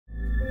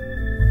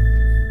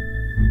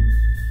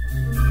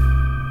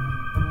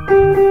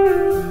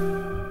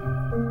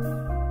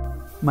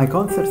My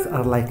concerts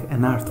are like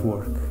an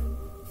artwork.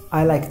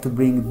 I like to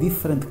bring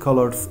different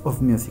colors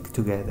of music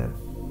together.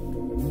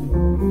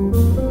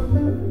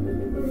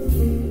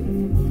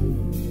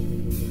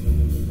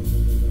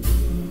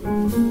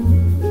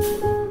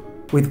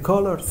 With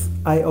colors,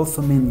 I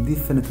also mean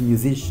different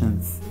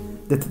musicians,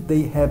 that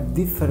they have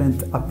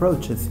different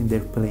approaches in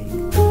their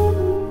playing.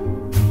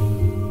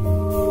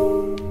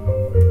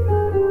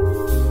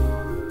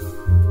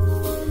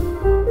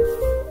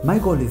 My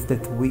goal is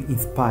that we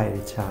inspire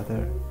each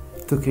other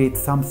to create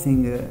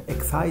something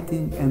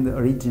exciting and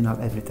original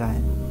every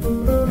time.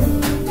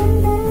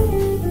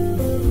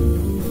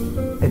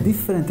 A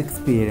different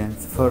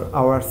experience for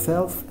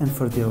ourselves and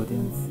for the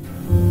audience.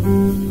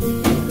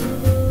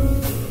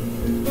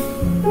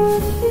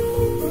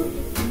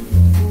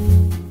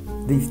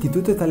 The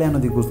Istituto Italiano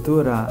di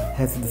Cultura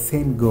has the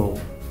same goal.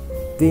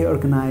 They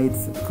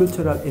organize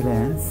cultural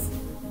events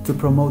to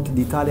promote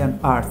the Italian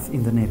arts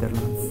in the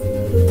Netherlands.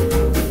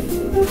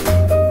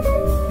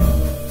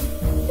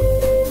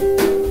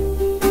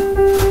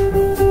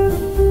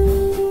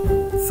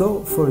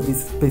 So, for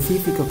this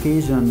specific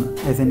occasion,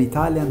 as an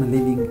Italian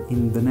living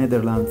in the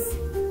Netherlands,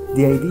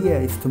 the idea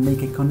is to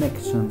make a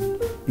connection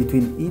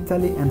between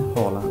Italy and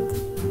Holland,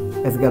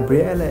 as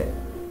Gabriele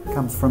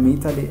comes from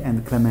Italy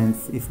and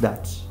Clemens is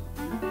Dutch.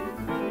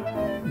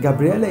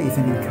 Gabriele is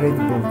an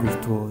incredible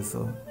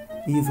virtuoso.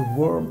 He is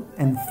warm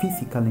and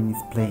physical in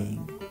his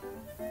playing.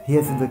 He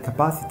has the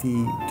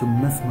capacity to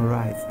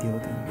mesmerize the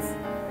audience.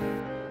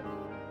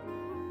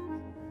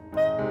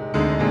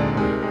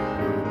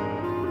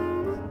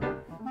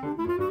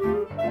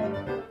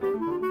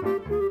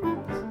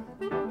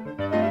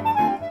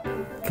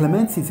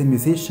 Clemens is a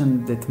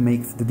musician that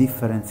makes the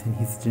difference in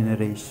his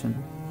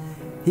generation.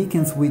 He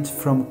can switch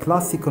from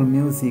classical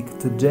music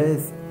to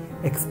jazz,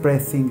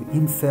 expressing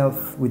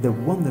himself with a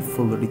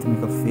wonderful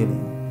rhythmical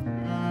feeling.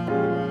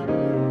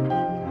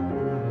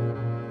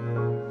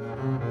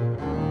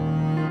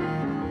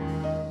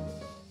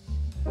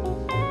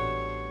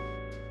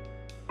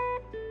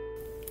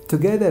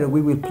 Together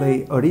we will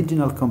play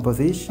original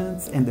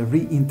compositions and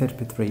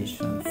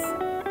reinterpretations,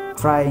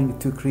 trying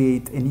to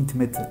create an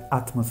intimate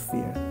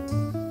atmosphere.